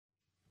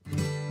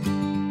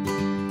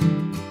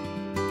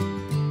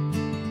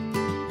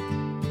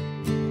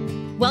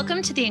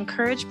Welcome to the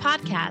Encourage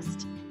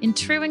podcast. In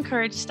true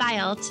Encourage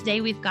style,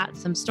 today we've got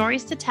some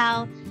stories to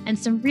tell and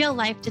some real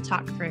life to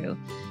talk through.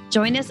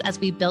 Join us as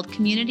we build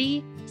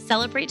community,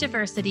 celebrate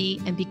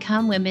diversity, and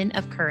become women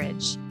of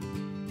courage.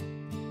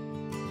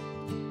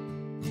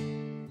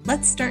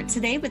 Let's start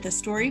today with a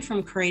story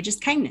from Courageous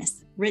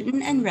Kindness,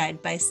 written and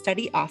read by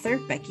study author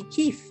Becky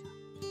Keefe.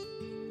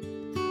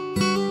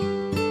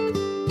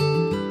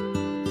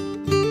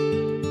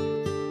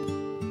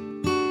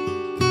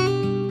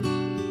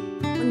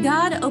 When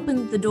God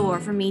opened the door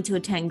for me to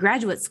attend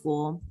graduate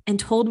school and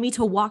told me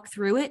to walk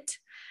through it,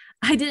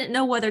 I didn't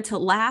know whether to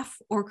laugh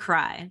or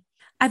cry.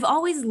 I've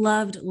always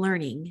loved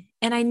learning,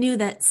 and I knew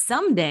that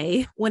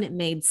someday, when it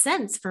made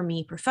sense for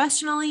me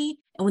professionally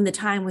and when the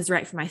time was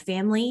right for my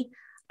family,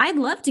 I'd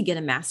love to get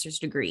a master's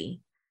degree.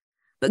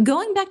 But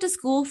going back to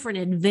school for an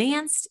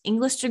advanced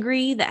English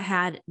degree that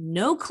had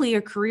no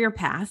clear career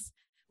path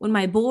when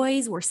my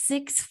boys were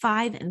 6,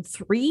 5, and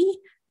 3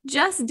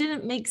 just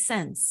didn't make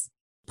sense.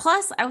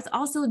 Plus, I was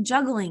also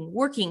juggling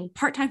working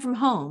part-time from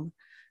home,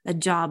 a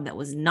job that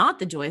was not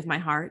the joy of my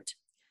heart,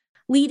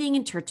 leading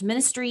in church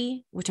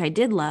ministry, which I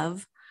did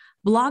love,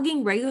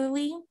 blogging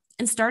regularly,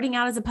 and starting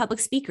out as a public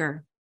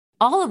speaker,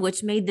 all of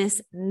which made this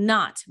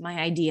not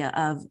my idea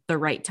of the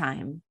right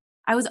time.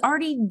 I was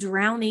already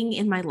drowning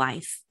in my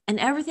life, and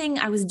everything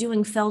I was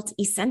doing felt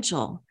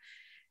essential.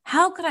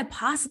 How could I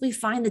possibly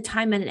find the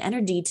time and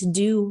energy to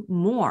do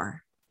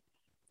more?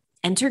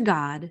 Enter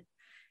God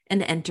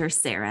and enter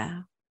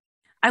Sarah.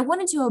 I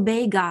wanted to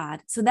obey God,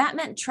 so that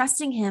meant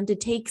trusting Him to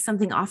take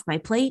something off my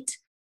plate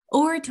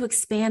or to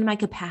expand my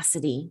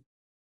capacity.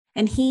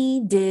 And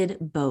He did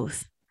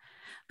both.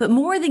 But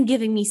more than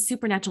giving me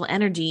supernatural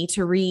energy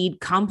to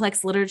read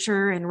complex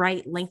literature and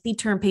write lengthy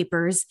term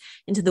papers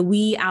into the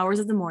wee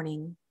hours of the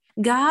morning,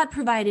 God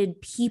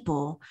provided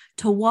people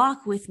to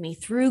walk with me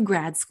through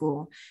grad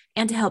school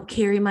and to help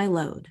carry my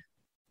load.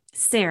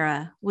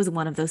 Sarah was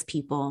one of those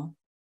people.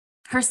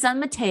 Her son,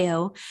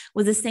 Mateo,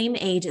 was the same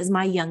age as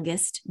my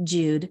youngest,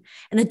 Jude,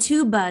 and the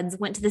two buds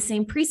went to the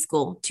same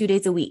preschool 2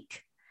 days a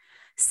week.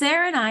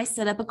 Sarah and I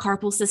set up a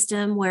carpool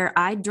system where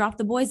I'd drop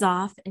the boys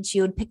off and she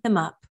would pick them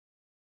up.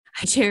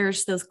 I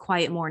cherished those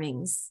quiet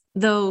mornings,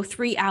 though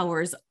 3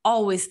 hours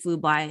always flew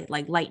by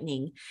like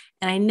lightning,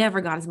 and I never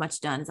got as much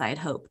done as I had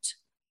hoped.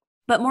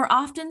 But more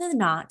often than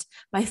not,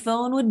 my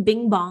phone would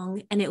bing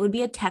bong and it would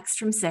be a text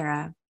from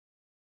Sarah.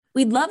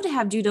 "We'd love to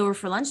have Jude over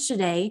for lunch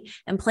today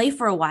and play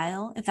for a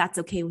while, if that's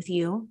okay with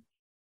you."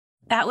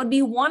 "That would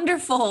be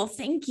wonderful.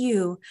 Thank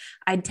you,"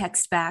 I'd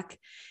text back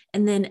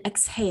and then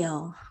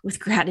exhale with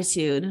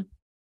gratitude.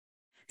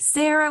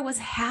 Sarah was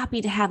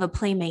happy to have a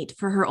playmate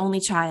for her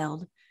only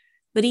child.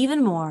 But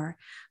even more,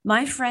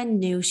 my friend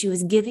knew she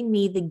was giving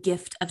me the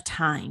gift of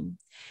time.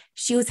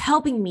 She was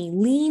helping me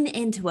lean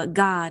into what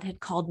God had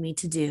called me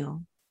to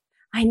do.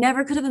 I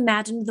never could have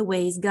imagined the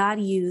ways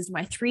God used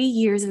my 3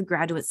 years of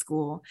graduate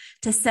school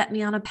to set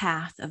me on a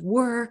path of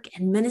work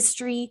and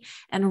ministry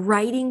and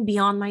writing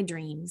beyond my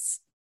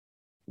dreams.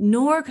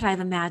 Nor could I have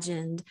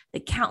imagined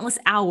the countless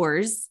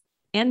hours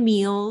and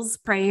meals,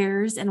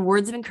 prayers, and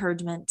words of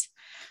encouragement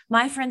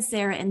my friend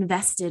Sarah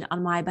invested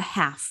on my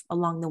behalf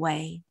along the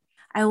way.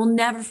 I will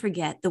never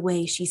forget the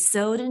way she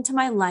sowed into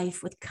my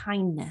life with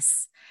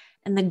kindness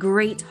and the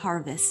great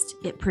harvest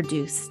it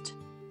produced.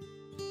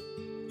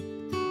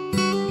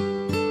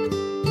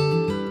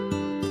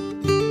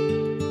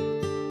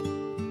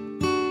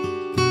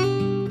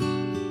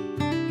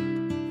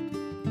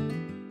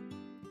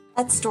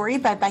 That story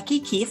by Becky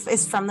Keefe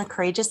is from the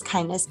Courageous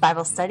Kindness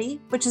Bible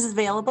Study, which is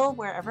available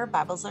wherever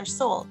Bibles are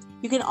sold.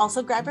 You can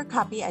also grab your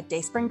copy at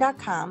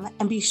dayspring.com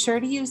and be sure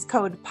to use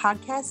code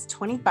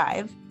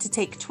podcast25 to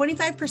take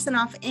 25%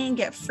 off and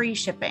get free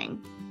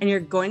shipping. And you're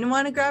going to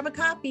want to grab a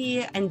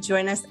copy and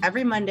join us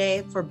every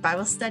Monday for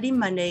Bible Study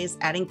Mondays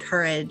at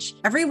Encourage.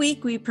 Every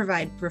week, we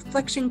provide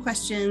reflection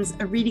questions,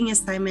 a reading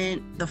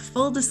assignment, the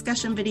full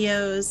discussion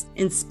videos,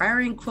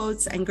 inspiring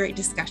quotes, and great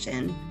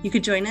discussion. You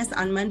could join us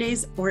on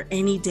Mondays or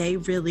any day,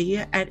 really,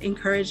 at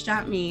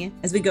encourage.me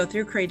as we go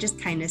through Courageous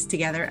Kindness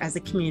together as a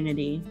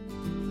community.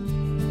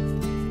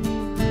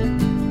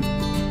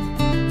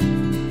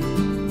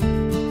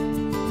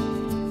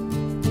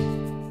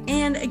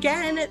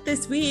 Again,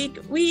 this week,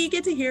 we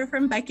get to hear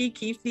from Becky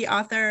Keefe, the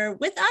author,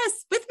 with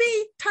us, with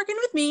me, talking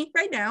with me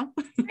right now.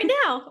 Right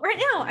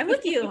now, I'm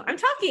with you. I'm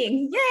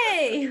talking.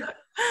 Yay.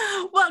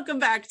 Welcome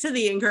back to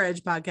the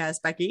Encourage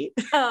podcast, Becky.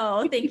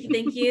 Oh,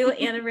 thank you.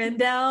 Anna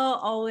Rendell,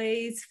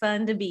 always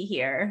fun to be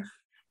here.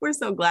 We're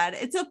so glad.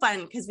 It's so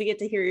fun because we get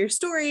to hear your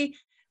story.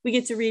 We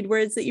get to read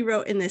words that you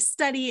wrote in this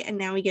study, and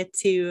now we get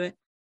to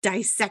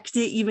dissect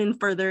it even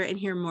further and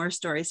hear more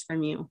stories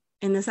from you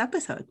in this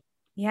episode.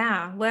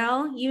 Yeah,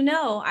 well,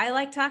 I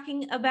like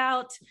talking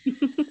about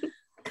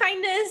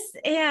kindness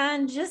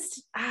and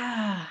just,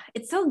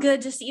 it's so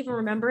good just to even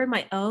remember in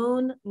my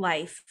own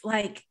life,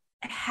 like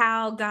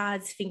how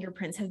God's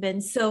fingerprints have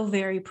been so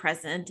very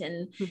present.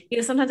 And,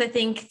 sometimes I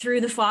think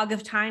through the fog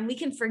of time, we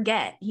can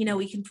forget,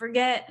 we can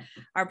forget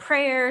our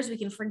prayers. We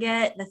can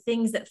forget the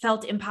things that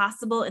felt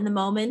impossible in the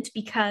moment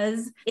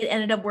because it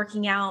ended up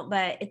working out.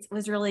 But it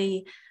was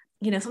really,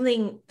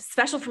 something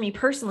special for me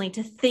personally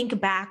to think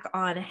back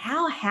on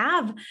how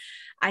have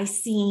I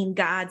seen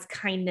God's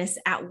kindness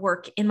at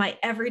work in my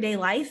everyday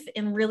life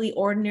in really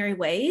ordinary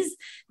ways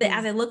that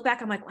as I look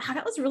back, I'm like, wow,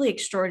 that was really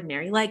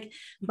extraordinary. Like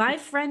my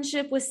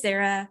friendship with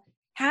Sarah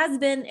has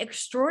been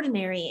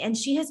extraordinary. And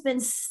she has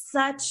been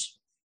such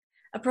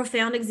a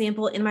profound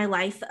example in my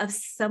life of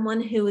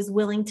someone who is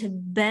willing to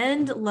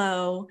bend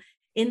low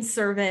in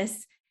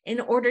service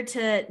in order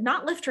to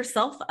not lift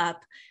herself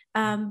up,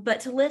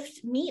 but to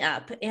lift me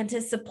up and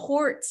to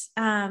support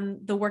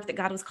the work that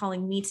God was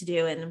calling me to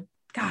do. And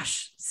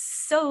gosh,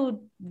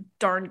 so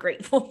darn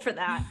grateful for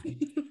that.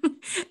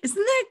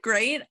 Isn't that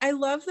great? I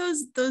love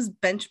those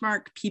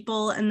benchmark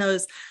people and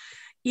those,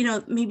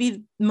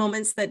 maybe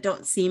moments that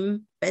don't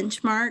seem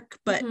benchmark,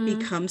 but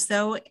become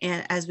so.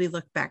 And as we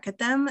look back at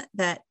them,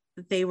 that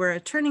they were a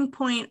turning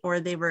point, or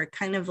they were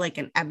kind of like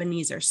an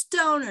Ebenezer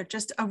stone, or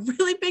just a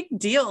really big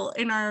deal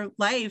in our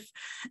life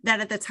that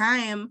at the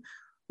time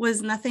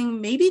was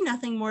maybe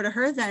nothing more to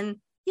her than,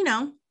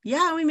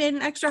 yeah, we made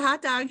an extra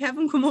hot dog, have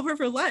them come over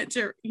for lunch,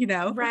 or,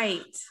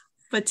 Right.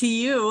 But to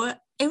you,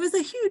 it was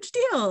a huge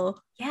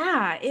deal.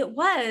 Yeah, it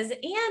was.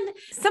 And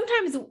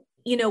sometimes,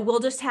 we'll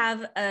just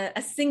have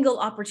a single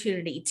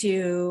opportunity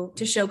to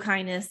show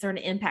kindness or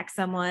to impact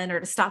someone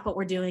or to stop what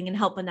we're doing and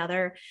help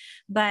another.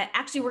 But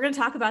actually, we're going to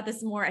talk about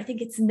this more. I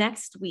think it's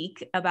next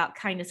week about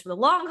kindness for the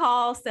long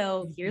haul.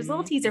 So here's a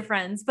little teaser,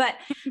 friends. But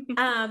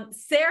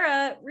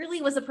Sarah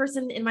really was a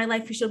person in my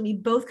life who showed me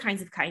both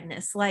kinds of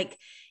kindness, like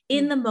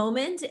in the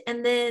moment,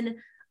 and then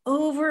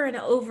over and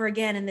over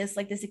again in this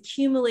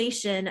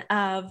accumulation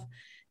of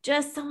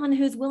just someone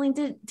who's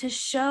willing to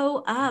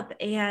show up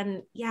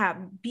and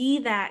be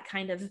that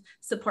kind of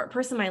support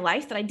person in my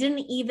life that I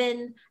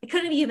couldn't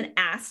have even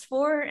asked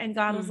for. And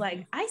God was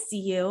like, I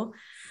see you.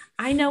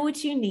 I know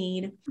what you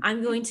need.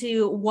 I'm going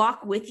to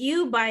walk with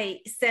you by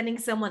sending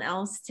someone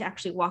else to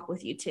actually walk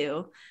with you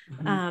too.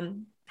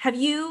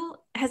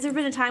 Has there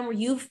been a time where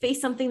you've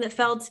faced something that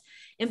felt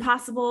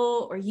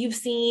impossible, or you've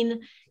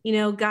seen,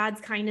 God's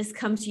kindness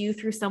come to you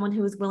through someone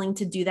who was willing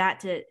to do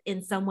that, to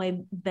in some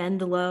way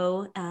bend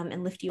low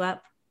and lift you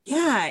up?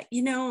 Yeah.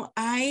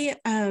 I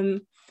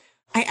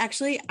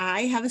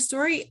have a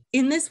story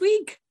in this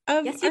week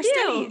of yes, our you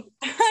study. do.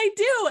 I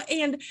do.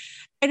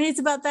 And it's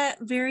about that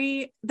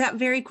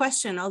very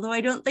question, although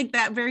I don't think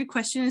that very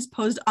question is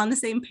posed on the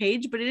same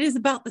page, but it is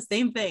about the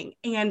same thing.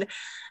 And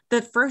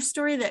the first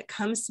story that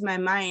comes to my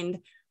mind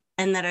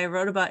and that I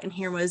wrote about in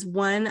here was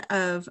one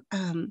of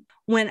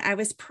when I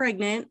was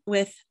pregnant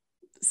with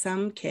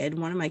some kid,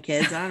 one of my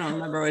kids. I don't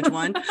remember which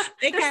one.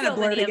 They kind of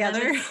blur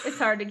together. It's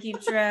hard to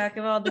keep track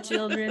of all the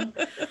children.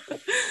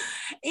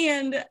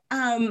 And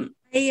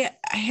I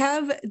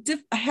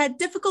had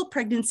difficult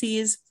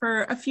pregnancies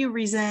for a few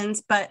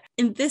reasons, but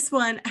in this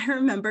one, I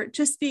remember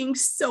just being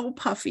so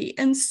puffy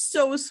and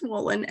so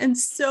swollen and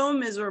so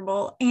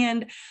miserable.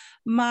 And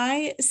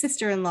my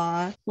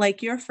sister-in-law,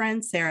 like your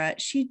friend Sarah,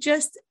 she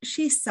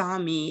saw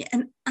me,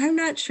 and I'm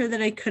not sure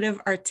that I could have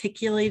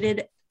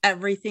articulated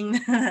everything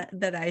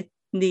that I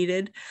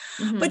needed,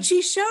 but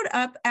she showed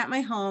up at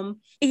my home,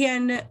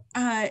 and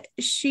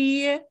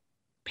she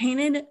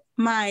painted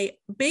my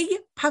big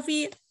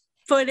puffy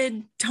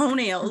footed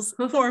toenails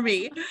for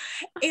me,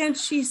 and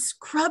she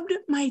scrubbed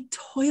my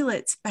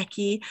toilets,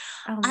 Becky.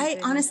 I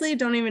honestly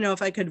don't even know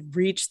if I could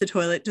reach the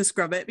toilet to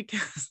scrub it,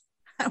 because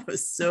I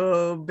was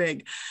so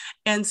big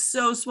and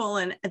so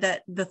swollen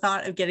that the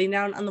thought of getting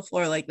down on the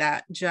floor like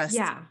that just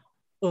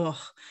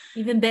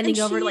even bending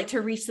over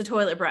to reach the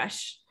toilet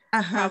brush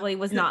probably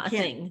was not a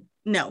thing.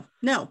 No,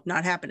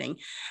 not happening.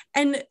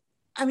 And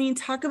I mean,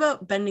 talk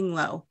about bending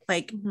low.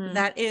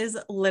 That is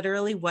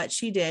literally what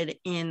she did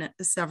in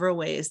several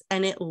ways.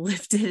 And it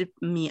lifted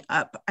me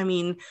up. I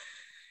mean,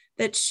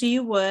 that she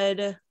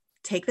would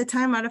take the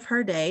time out of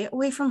her day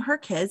away from her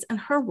kids and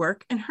her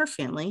work and her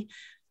family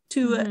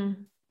to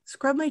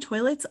scrub my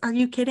toilets. Are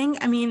you kidding?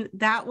 I mean,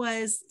 that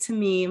was, to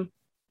me,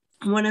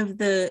 one of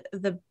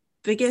the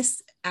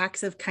biggest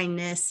acts of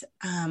kindness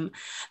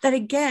that,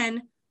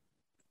 again,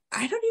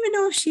 I don't even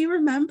know if she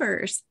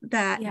remembers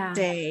that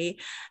day.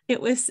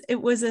 It was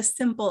a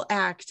simple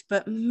act,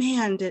 but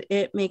man, did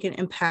it make an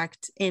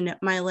impact in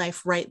my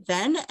life right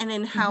then and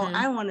in how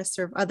I want to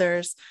serve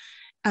others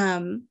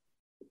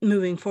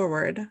moving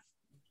forward.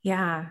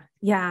 Yeah,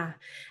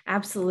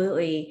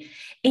 absolutely.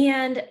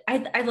 And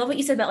I love what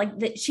you said about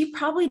that she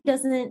probably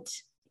doesn't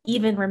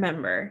even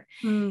remember,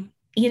 and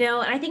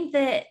I think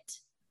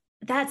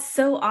that's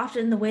so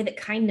often the way that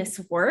kindness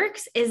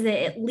works, is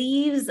that it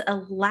leaves a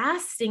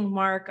lasting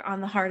mark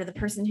on the heart of the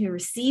person who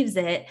receives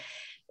it.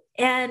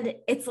 And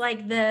it's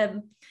like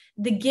the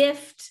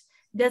gift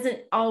doesn't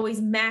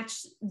always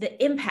match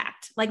the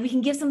impact. Like we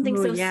can give something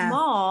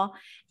small,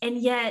 and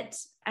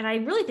I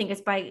really think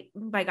it's by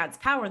God's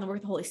power and the work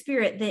of the Holy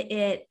Spirit that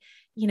it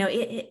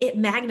it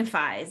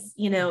magnifies,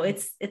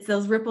 it's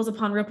those ripples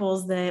upon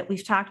ripples that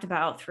we've talked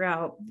about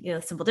throughout,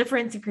 simple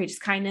difference and courageous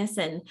kindness.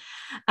 And,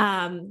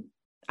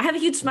 I have a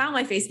huge smile on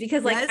my face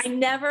because I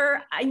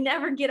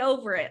never get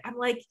over it. I'm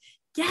like,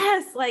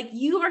 yes, like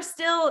you are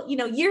still,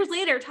 years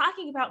later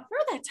talking about,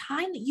 remember that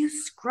time that you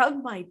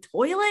scrubbed my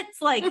toilets?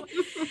 Like, and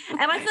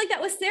I feel like that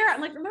was Sarah.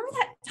 I'm like, remember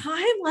that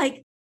time?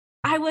 Like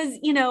I was,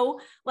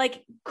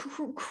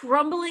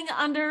 crumbling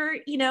under,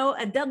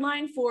 a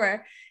deadline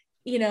for,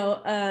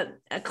 a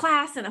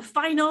class and a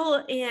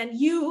final. And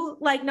you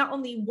not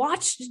only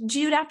watched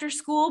Jude after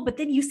school, but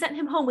then you sent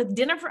him home with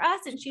dinner for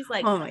us. And she's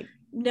like, oh my,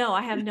 no,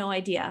 I have no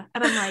idea.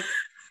 And I'm like,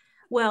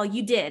 well,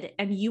 you did,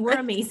 and you were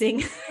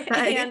amazing.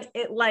 Right. And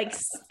it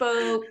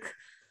spoke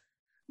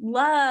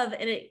love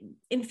and it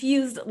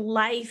infused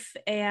life.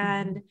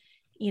 And,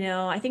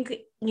 I think,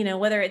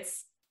 whether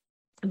it's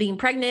being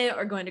pregnant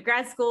or going to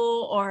grad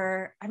school,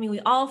 or, we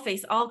all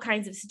face all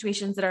kinds of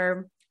situations that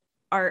are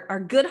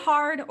good,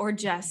 hard, or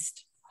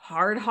just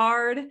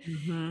hard.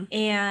 Mm-hmm.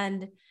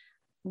 And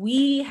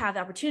we have the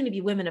opportunity to be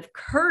women of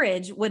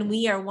courage when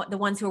we are the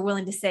ones who are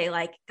willing to say,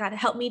 God,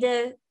 help me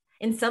to,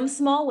 in some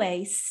small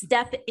way,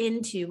 step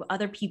into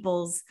other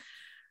people's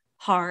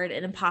hard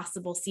and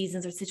impossible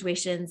seasons or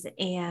situations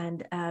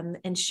and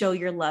show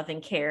your love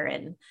and care.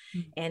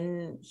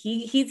 And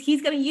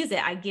he's going to use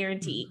it. I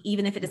guarantee,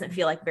 even if it doesn't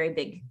feel very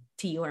big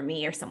to you or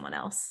me or someone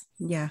else.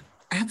 Yeah,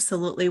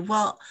 absolutely.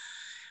 Well,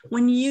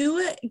 when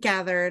you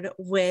gathered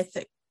with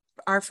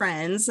our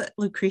friends,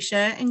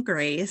 Lucretia and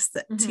Grace,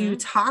 mm-hmm. to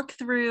talk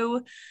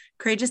through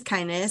courageous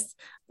kindness,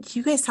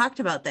 you guys talked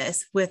about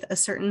this with a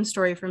certain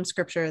story from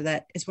scripture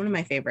that is one of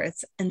my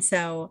favorites. And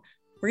so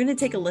we're going to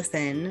take a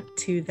listen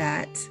to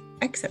that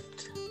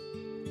excerpt.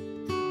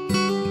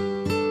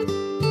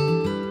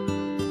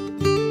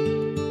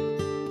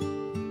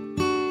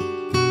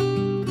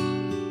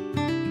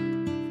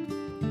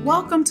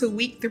 Welcome to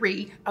week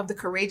 3 of the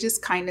Courageous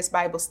Kindness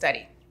Bible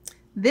Study.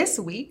 This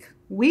week,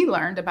 we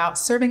learned about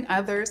serving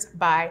others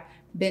by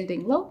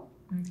bending low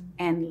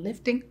and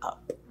lifting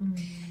up.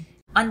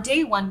 On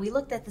day 1, we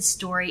looked at the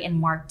story in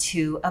Mark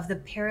 2 of the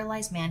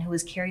paralyzed man who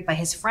was carried by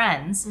his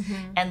friends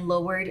and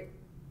lowered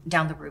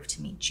down the roof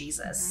to meet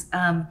Jesus.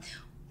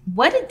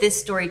 What did this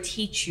story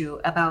teach you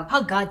about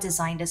how God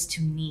designed us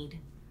to need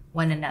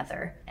one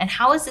another? And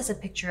how is this a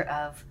picture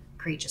of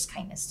courageous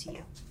kindness to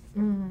you?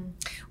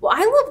 Well,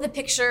 I love the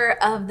picture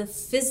of the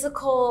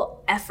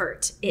physical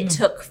effort it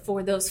took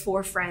for those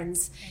 4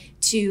 friends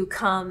to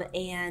come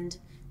and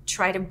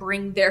try to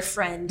bring their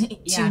friend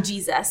to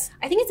Jesus.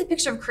 I think it's a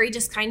picture of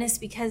courageous kindness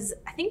because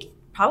I think it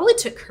probably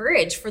took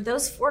courage for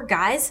those 4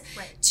 guys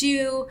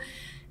to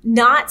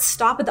not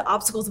stop at the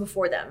obstacles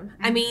before them.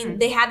 I mean,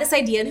 they had this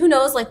idea, and who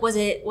knows, was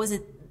it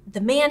the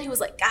man who was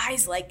like,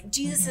 guys,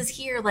 Jesus is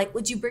here,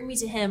 would you bring me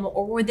to him?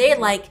 Or were they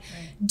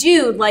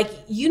dude,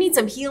 you need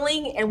some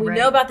healing, and we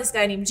know about this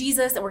guy named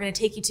Jesus, and we're going to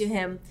take you to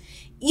him.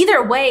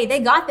 Either way, they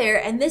got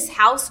there, and this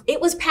house, it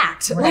was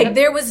packed.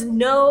 There was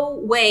no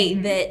way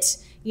that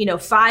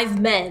 5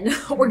 men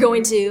were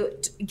going to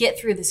get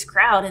through this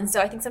crowd. And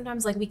so I think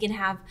sometimes we can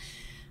have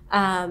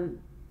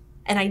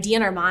an idea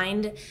in our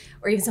mind,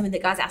 or even something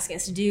that God's asking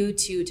us to do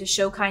to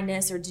show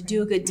kindness or to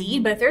do a good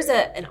deed. But if there's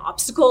an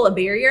obstacle, a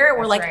barrier,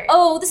 we're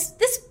oh, this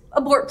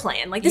abort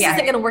plan, this isn't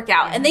going to work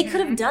out. And they could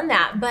have done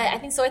that. But I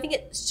think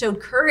it showed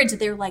courage that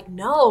they were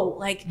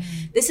no,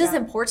 this is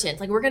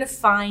important. We're going to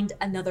find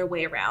another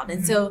way around.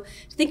 And so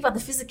to think about the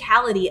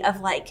physicality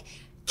of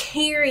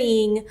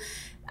carrying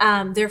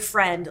their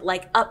friend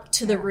up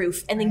to the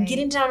roof, and then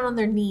getting down on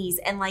their knees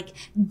and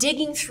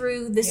digging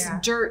through this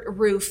dirt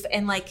roof,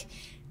 and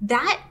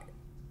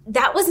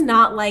that was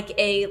not let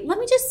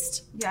me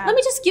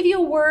just give you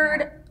a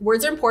word.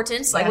 Words are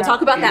important. We'll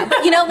talk about that.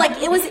 But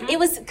it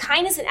was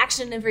kindness in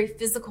action in a very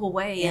physical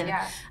way. And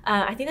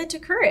I think that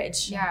took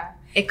courage. Yeah.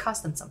 It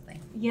cost them something.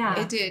 Yeah,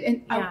 it did.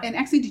 And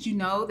actually, did you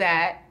know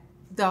that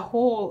the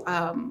whole,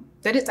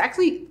 that it's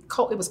actually,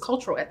 it was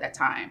cultural at that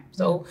time.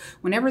 So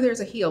whenever there's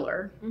a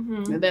healer,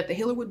 that the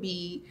healer would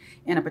be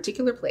in a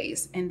particular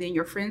place, and then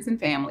your friends and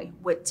family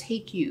would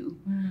take you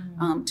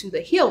to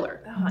the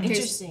healer. Oh,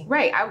 interesting.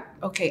 Right.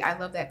 I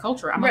love that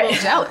culture. I'm a little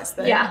jealous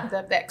of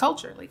that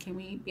culture. Can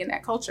we be in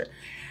that culture?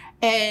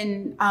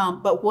 And,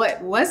 but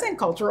what wasn't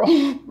cultural,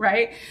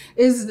 right,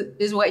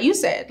 is what you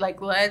said.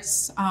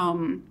 let's,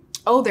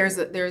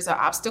 there's an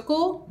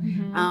obstacle,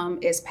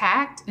 it's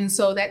packed. And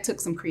so that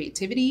took some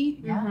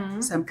creativity,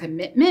 some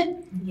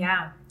commitment,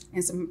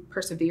 and some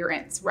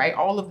perseverance, right?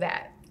 All of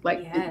that,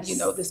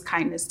 this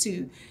kindness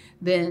too.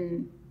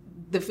 Then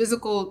the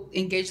physical,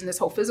 engaged in this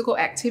whole physical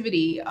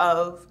activity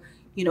of,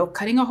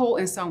 cutting a hole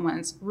in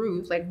someone's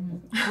roof,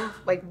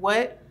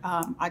 what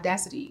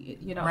audacity,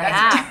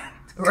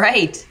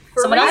 Right.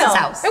 Someone else's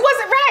house. It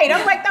wasn't right.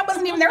 I'm that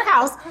wasn't even their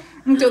house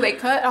until they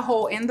cut a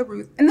hole in the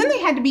roof. And then they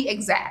had to be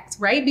exact,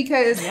 right?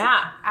 Because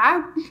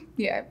I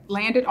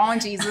landed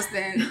on Jesus,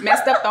 then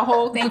messed up the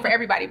whole thing for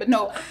everybody. But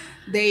no,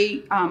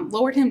 they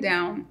lowered him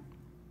down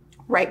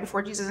right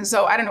before Jesus. And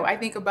so I don't know, I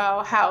think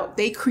about how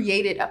they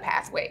created a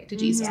pathway to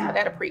Jesus. Yeah.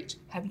 That to preach.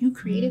 Have you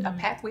created a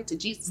pathway to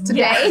Jesus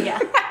today? Yeah.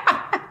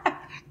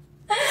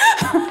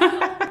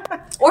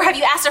 Or have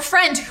you asked a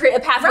friend to create a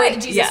pathway to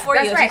Jesus for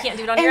you if you can't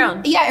do it on your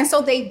own? Yeah, and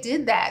so they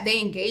did that.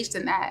 They engaged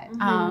in that.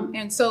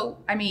 And so,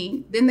 I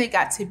mean, then they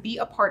got to be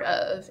a part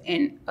of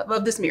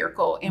this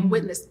miracle and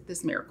witness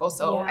this miracle.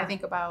 So I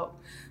think about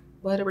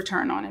what a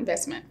return on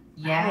investment.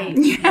 Yeah.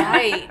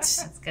 Right.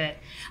 That's good.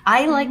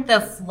 I like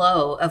the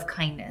flow of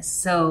kindness.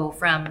 So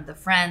from the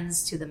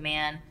friends to the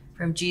man,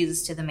 from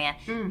Jesus to the man.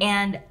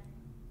 And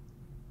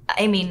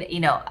I mean,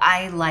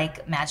 I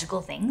like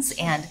magical things,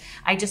 and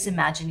I just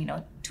imagine,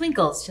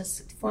 twinkles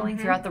just flowing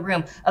throughout the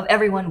room of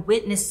everyone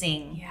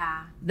witnessing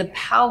the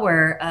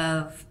power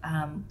of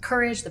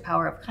courage, the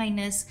power of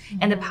kindness,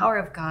 and the power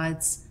of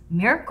God's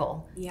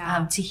miracle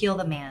to heal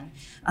the man.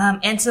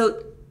 And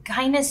so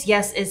kindness,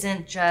 yes,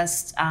 isn't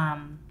just,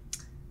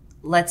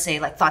 let's say,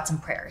 like thoughts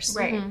and prayers.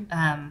 Right.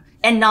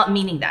 And not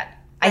meaning that.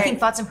 I think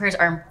thoughts and prayers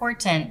are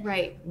important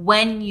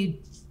when you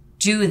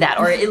do that,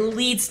 or it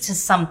leads to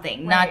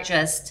something, not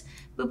just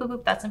boop, boop,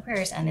 boop, thoughts and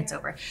prayers, and it's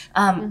over.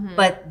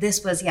 But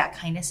this was,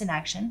 kindness in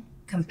action,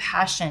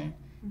 compassion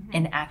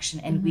in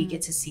action, and we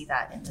get to see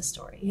that in the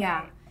story.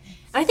 Yeah.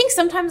 I think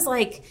sometimes,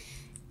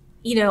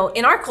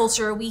 in our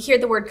culture, we hear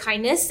the word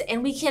kindness,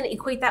 and we can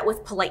equate that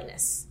with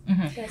politeness.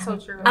 That's so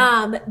true.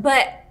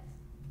 But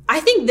I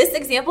think this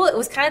example, it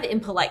was kind of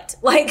impolite.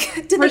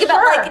 To think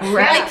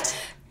about,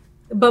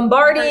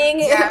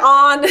 bombarding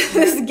on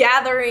this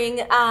gathering.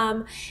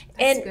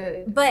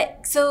 Good.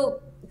 But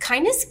so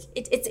kindness,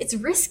 it's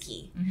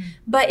risky,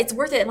 but it's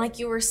worth it. And like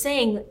you were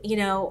saying,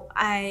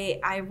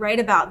 I write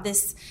about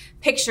this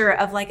picture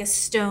of like a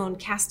stone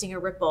casting a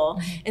ripple.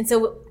 And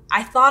so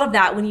I thought of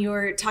that when you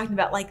were talking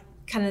about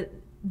kind of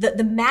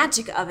the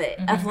magic of it,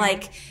 of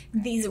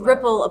these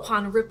ripple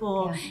upon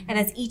ripple. And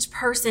as each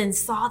person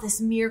saw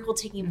this miracle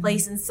taking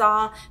place and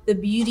saw the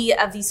beauty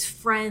of these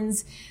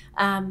friends,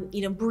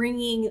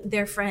 bringing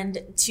their friend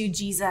to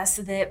Jesus,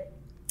 so that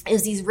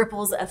is these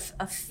ripples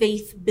of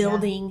faith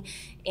building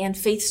and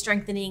faith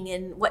strengthening,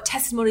 and what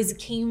testimonies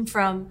came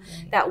from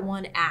that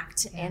one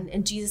act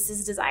and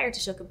Jesus' desire to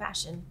show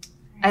compassion.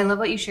 I love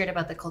what you shared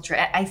about the culture.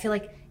 I feel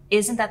like,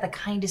 isn't that the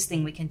kindest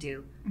thing we can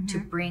do to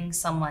bring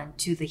someone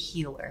to the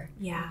healer?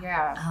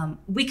 Yeah.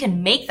 We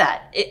can make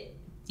that,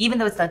 even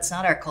though that's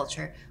not our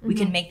culture, we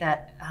can make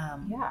that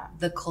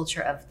the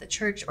culture of the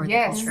church, or the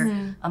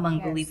culture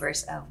among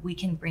believers. We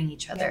can bring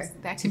each other.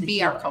 That can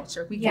be our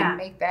culture. We can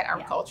make that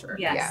our culture.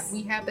 Yes. Yeah,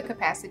 we have the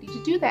capacity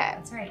to do that.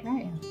 That's right.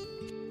 Right.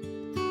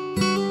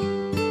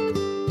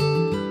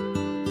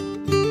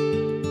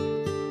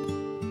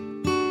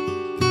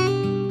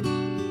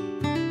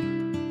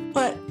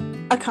 What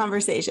a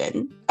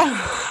conversation.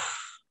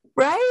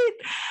 Right?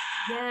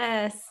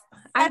 Yes.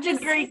 Such a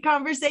great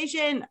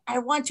conversation. I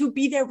want to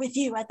be there with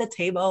you at the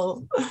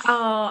table.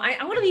 I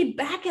want to be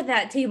back at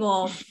that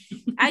table.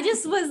 I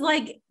just was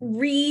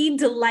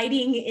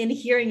delighting in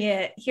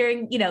hearing,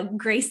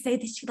 Grace say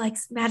that she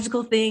likes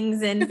magical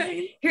things, and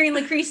hearing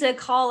Lucretia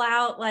call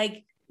out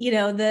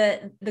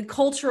the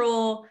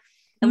cultural,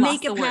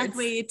 make a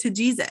pathway to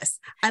Jesus,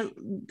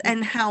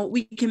 and how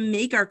we can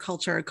make our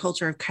culture a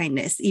culture of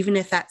kindness, even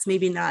if that's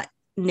maybe not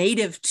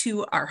native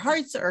to our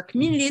hearts or our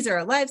communities or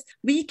our lives.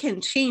 We can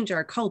change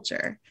our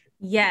culture.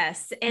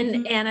 Yes.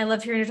 And I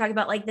loved hearing her talk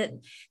about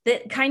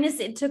that kindness,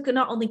 it took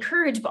not only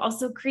courage, but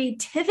also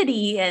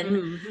creativity.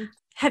 And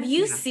have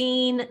you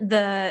seen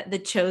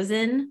the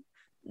Chosen,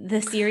 the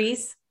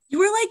series? You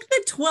were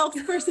the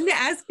 12th person to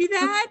ask me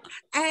that.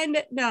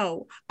 And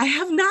no, I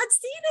have not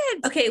seen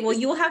it. Okay, well,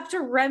 you will have to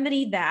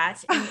remedy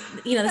that. And,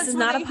 this is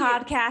not a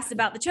podcast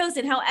about The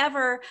Chosen.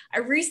 However, I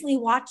recently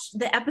watched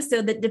the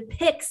episode that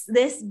depicts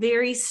this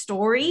very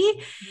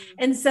story.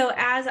 And so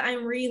as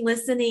I'm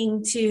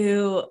re-listening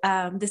to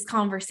this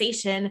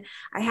conversation,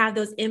 I have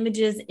those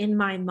images in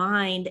my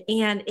mind.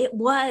 And it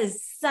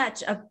was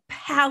such a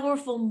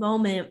powerful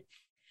moment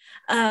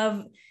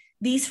of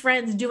these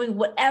friends doing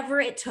whatever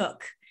it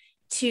took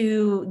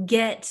to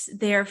get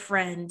their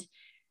friend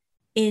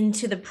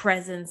into the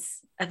presence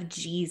of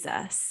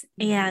Jesus.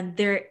 And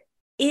there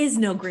is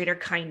no greater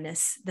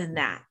kindness than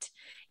that.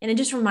 And it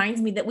just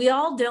reminds me that we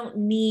all don't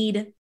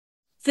need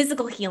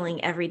physical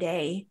healing every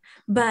day,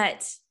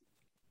 but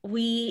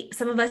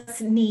some of us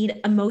need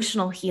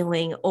emotional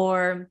healing,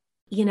 or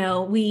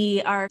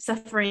we are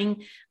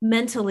suffering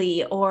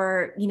mentally,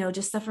 or,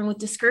 just suffering with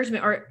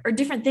discouragement or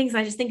different things.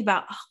 And I just think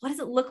about, what does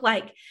it look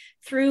like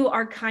through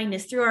our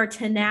kindness, through our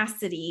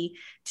tenacity,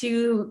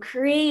 to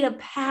create a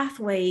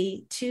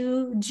pathway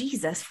to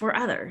Jesus for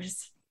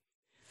others?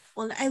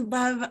 Well, I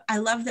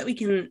love that we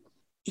can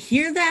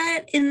hear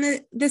that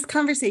in this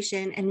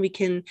conversation, and we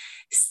can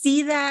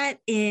see that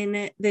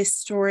in this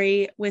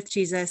story with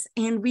Jesus,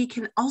 and we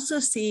can also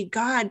see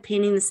God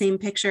painting the same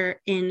picture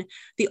in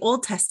the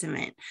Old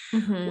Testament,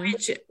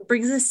 which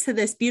brings us to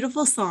this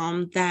beautiful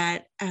psalm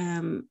that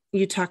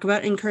you talk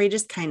about in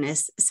courageous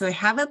kindness. So I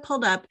have it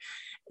pulled up.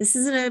 This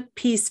is a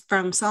piece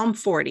from Psalm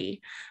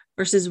 40,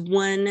 verses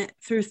 1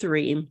 through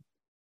 3.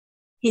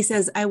 He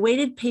says, I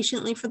waited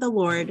patiently for the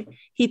Lord.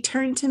 He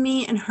turned to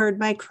me and heard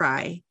my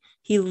cry.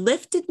 He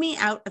lifted me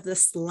out of the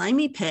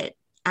slimy pit,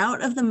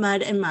 out of the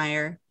mud and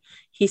mire.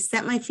 He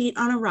set my feet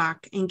on a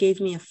rock and gave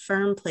me a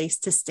firm place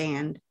to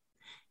stand.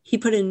 He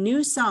put a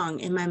new song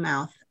in my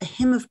mouth, a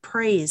hymn of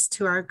praise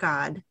to our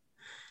God.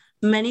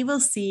 Many will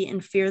see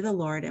and fear the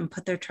Lord and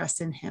put their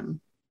trust in him.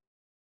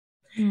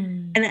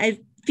 And I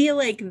feel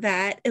like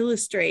that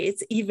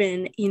illustrates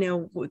even,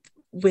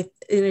 with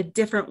in a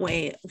different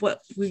way,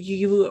 what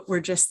you were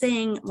just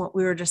saying, what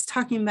we were just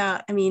talking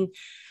about. I mean,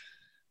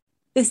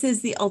 this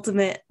is the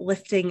ultimate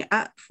lifting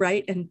up,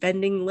 right? And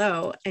bending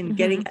low and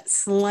getting a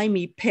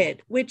slimy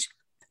pit, which,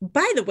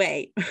 by the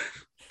way,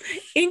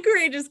 in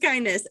Courageous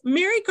Kindness,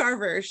 Mary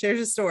Carver shares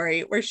a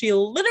story where she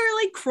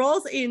literally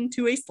crawls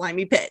into a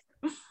slimy pit.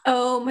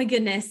 Oh my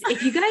goodness.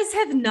 If you guys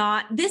have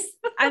not,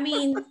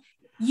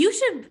 you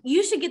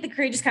should get the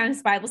Courageous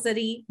Kindness Bible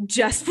study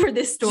just for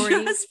this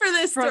story. Just for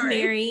this from story.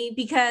 Mary,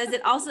 because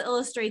it also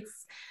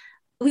illustrates,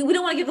 we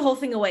don't want to give the whole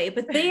thing away,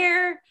 but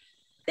there's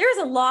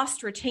a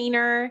lost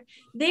retainer.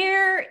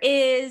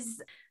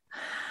 There's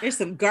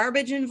some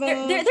garbage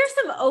involved. There's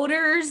some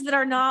odors that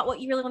are not what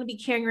you really want to be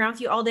carrying around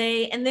with you all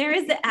day. And there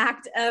is the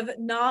act of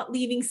not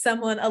leaving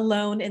someone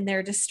alone in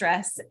their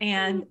distress.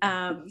 And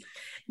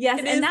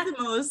yes, and that's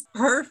the most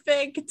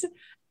perfect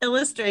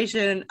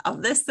illustration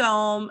of this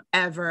psalm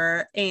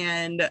ever.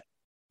 And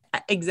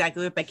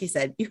exactly what Becky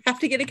said, you have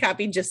to get a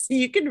copy just so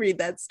you can read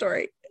that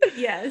story.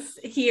 Yes,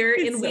 here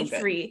in week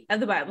 3 of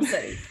the Bible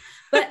study.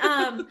 But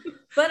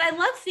I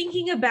love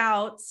thinking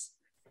about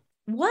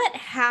what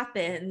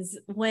happens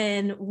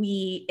when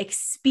we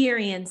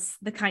experience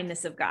the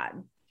kindness of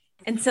God.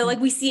 And so, like,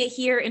 we see it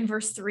here in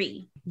verse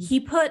 3. He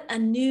put a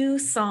new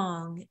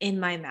song in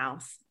my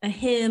mouth, a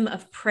hymn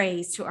of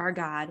praise to our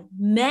God.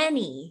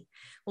 Many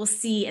will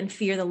see and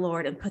fear the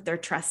Lord and put their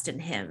trust in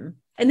him.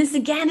 And this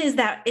again is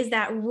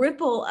that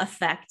ripple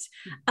effect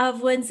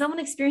of when someone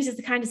experiences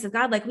the kindness of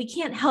God, like we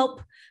can't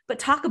help but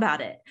talk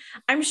about it.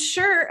 I'm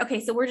sure.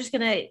 Okay. So we're just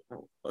going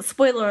to,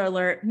 spoiler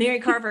alert, Mary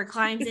Carver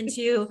climbs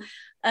into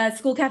a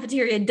school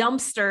cafeteria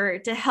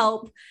dumpster to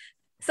help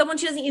someone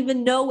she doesn't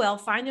even know well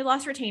find their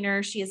lost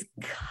retainer. She is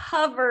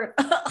covered.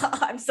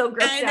 I'm so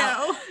grossed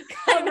out.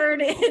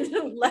 Covered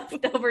in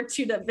leftover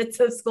chewed up bits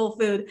of school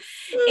food.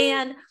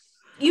 And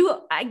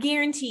I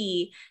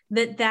guarantee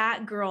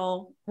that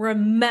girl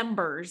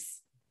remembers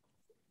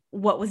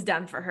what was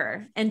done for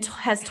her and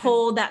has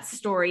told that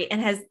story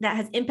and that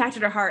has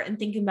impacted her heart, and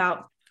thinking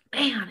about,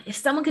 man, if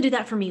someone could do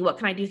that for me, what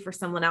can I do for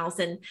someone else?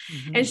 And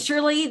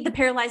surely the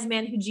paralyzed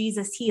man who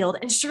Jesus healed,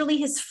 and surely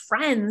his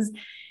friends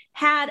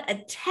had a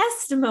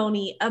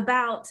testimony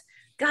about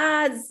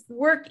God's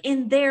work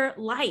in their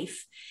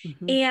life.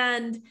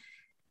 And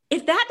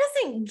if that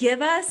doesn't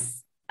give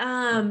us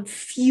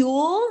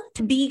fuel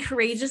to be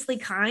courageously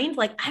kind,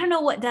 like, I don't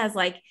know what does,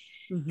 like,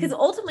 because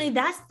ultimately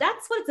that's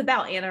what it's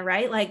about, Anna,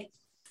 right? Like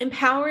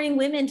empowering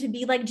women to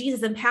be like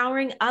Jesus,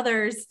 empowering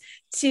others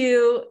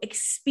to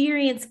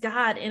experience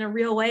God in a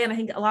real way. And I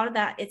think a lot of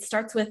that, it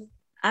starts with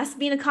us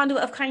being a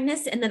conduit of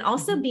kindness, and then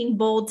also being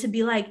bold to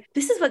be like,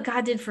 this is what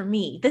God did for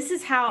me. This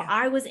is how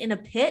I was in a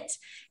pit.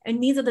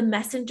 And these are the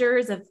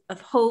messengers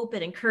of hope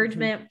and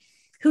encouragement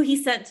who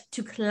he sent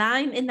to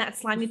climb in that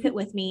slimy pit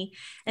with me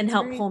and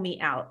help pull me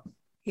out.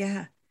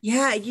 Yeah.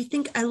 Yeah.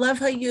 I love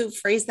how you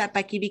phrase that,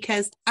 Becky,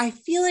 because I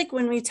feel like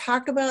when we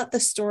talk about the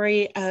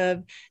story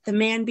of the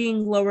man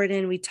being lowered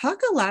in, we talk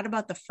a lot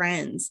about the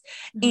friends,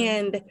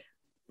 and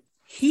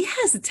he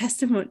has a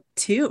testimony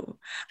too.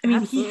 I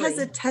mean, he has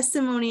a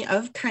testimony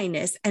of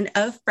kindness and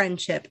of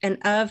friendship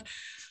and of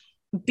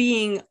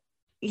being,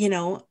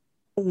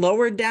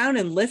 lowered down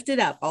and lifted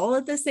up all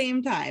at the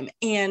same time.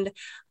 And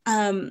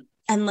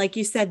like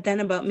you said then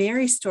about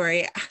Mary's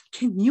story,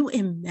 can you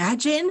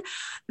imagine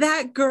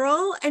that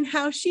girl and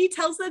how she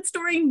tells that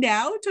story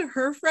now to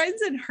her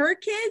friends and her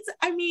kids?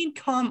 I mean,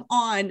 come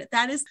on.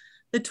 That is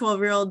the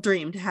 12-year-old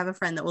dream, to have a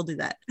friend that will do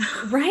that.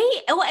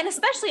 Right. Well, and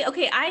especially,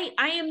 okay, I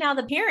am now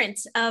the parent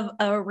of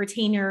a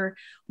retainer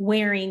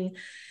wearing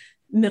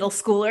middle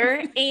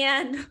schooler,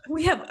 and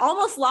we have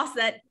almost lost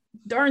that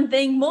darn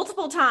thing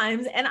multiple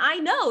times. And I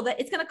know that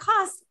it's going to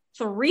cost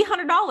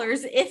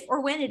 $300 if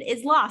or when it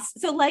is lost.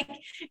 So like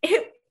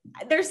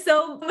there's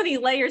so many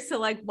layers to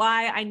like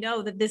why I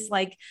know that this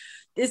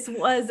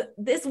was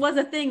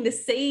a thing to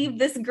save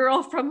this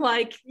girl from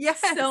like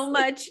so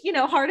much,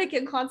 heartache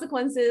and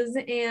consequences,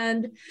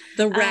 and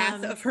the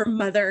wrath of her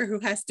mother who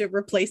has to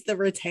replace the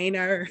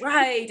retainer.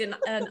 Right.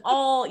 And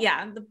all,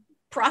 the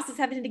process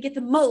having to get the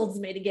molds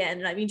made again.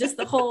 And I mean, just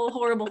the whole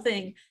horrible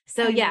thing.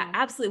 So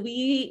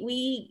absolutely.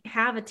 We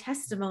have a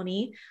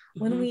testimony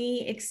when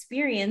we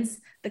experience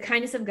the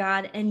kindness of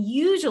God. And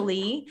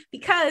usually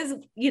because,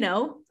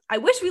 I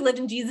wish we lived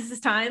in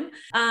Jesus's time.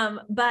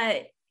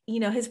 But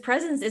his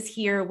presence is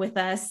here with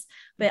us,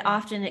 but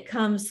often it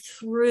comes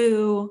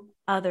through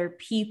other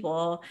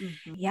people.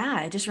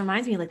 It just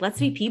reminds me, like, let's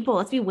be people,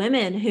 let's be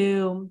women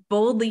who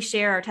boldly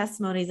share our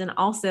testimonies and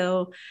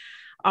also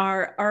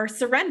are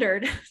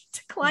surrendered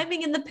to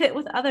climbing in the pit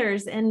with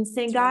others and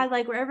saying, God,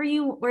 like wherever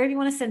you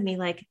want to send me,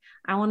 like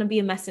I want to be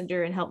a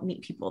messenger and help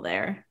meet people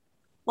there.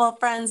 Well,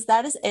 friends,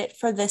 that is it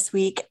for this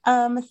week.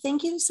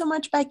 Thank you so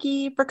much,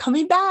 Becky, for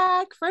coming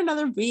back for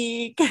another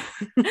week.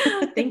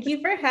 Thank you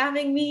for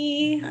having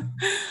me.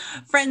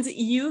 Friends,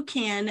 you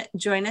can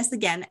join us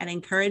again at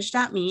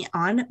encourage.me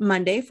on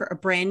Monday for a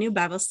brand new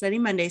Bible Study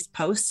Mondays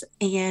post,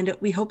 and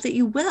we hope that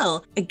you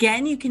will.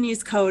 Again, you can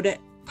use code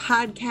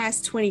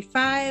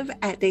podcast25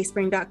 at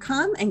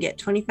dayspring.com and get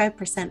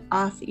 25%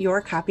 off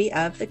your copy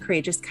of the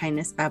Courageous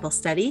Kindness Bible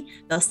Study.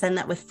 They'll send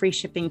that with free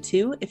shipping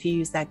too if you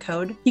use that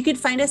code. You can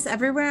find us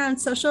everywhere on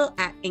social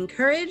at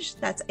Encourage.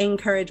 That's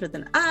Encourage with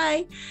an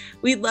I.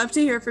 We'd love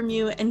to hear from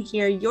you and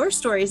hear your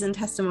stories and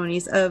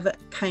testimonies of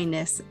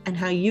kindness and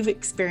how you've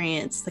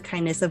experienced the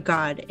kindness of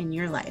God in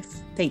your life.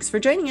 Thanks for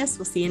joining us.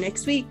 We'll see you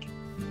next week.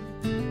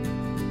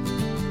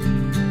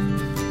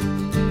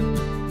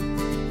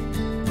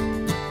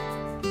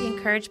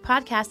 Encourage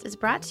podcast is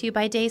brought to you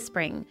by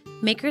Dayspring,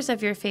 makers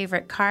of your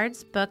favorite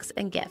cards, books,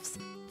 and gifts.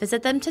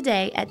 Visit them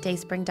today at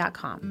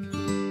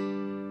dayspring.com.